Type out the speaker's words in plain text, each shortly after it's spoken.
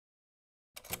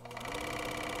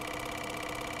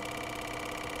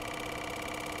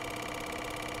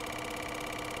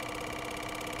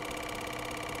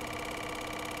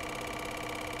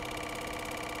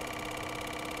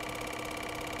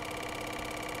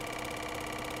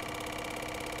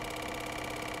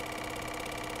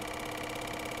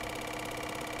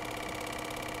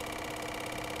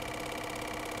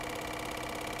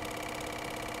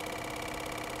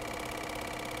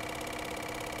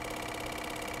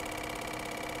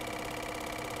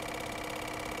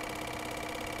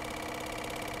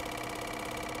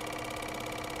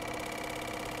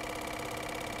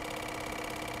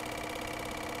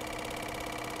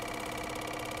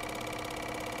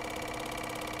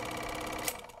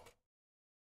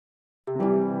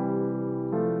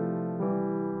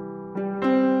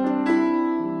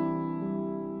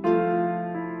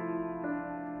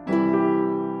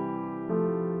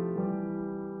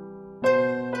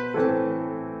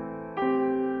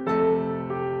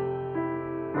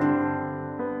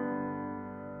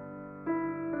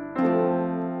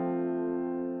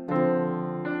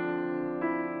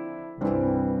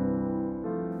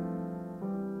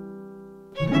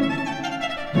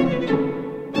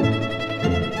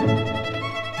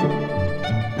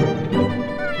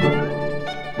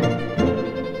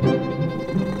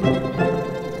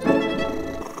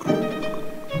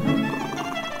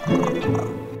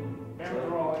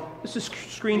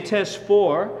Screen test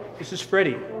 4. This is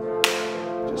Freddie.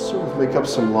 Just sort of make up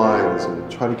some lines and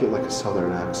try to get like a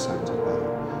southern accent about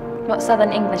it. What,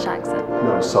 Southern English accent?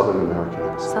 No, a Southern American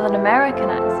accent. Southern American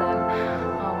accent?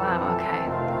 Oh wow, okay.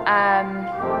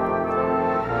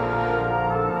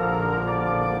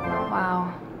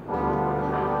 Wow.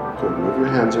 Good, move your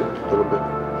hands a little bit.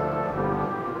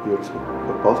 Beautiful.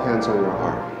 Put both hands on your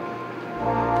heart.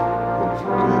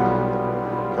 Wonderful, good.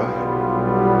 Go ahead.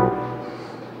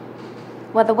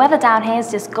 Well, the weather down here is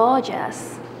just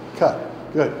gorgeous. Cut.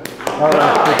 Good. All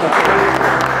right.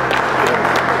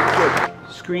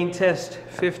 Good. Screen test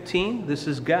 15. This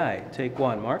is Guy. Take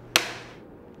 1, Mark.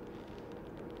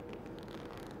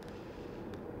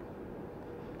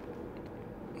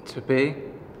 To be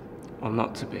or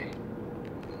not to be?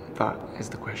 That is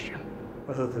the question.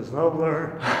 Whether there's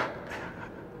nobler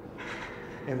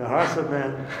in the hearts of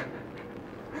men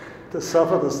to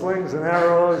suffer the slings and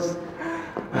arrows.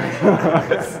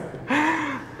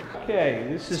 Okay,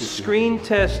 this is screen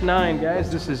test 9, guys.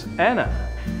 This is Anna.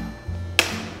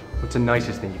 What's the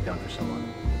nicest thing you've done for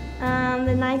someone?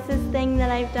 The nicest thing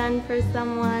that I've done for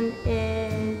someone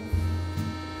is...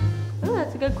 Oh,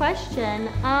 that's a good question.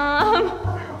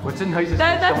 What's the nicest thing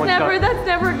that's someone's done? That's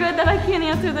never good that I can't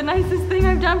answer the nicest thing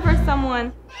I've done for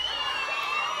someone.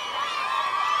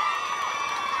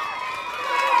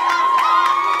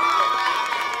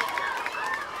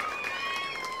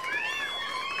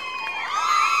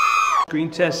 Screen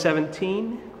test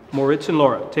 17. Moritz and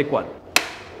Laura. Take 1.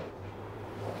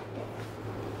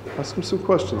 Ask him some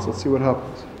questions. Let's see what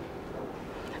happens.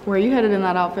 Where are you headed in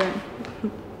that outfit?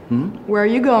 Where are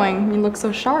you going? You look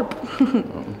so sharp.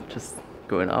 Just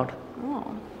going out.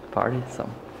 Oh. Party,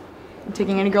 some. You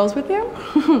taking any girls with you?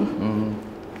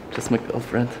 Just my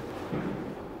girlfriend.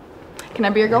 Can I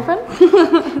be your girlfriend?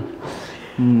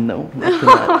 No, not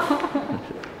tonight.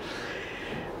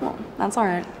 Well, that's all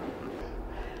right.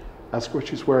 Ask her what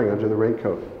she's wearing under the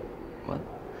raincoat. What?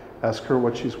 Ask her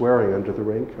what she's wearing under the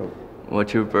raincoat.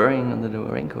 What you're wearing under the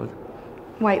raincoat?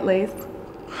 White lace.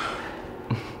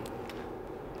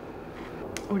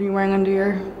 What are you wearing under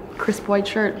your crisp white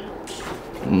shirt?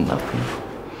 Nothing.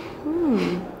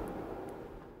 Hmm.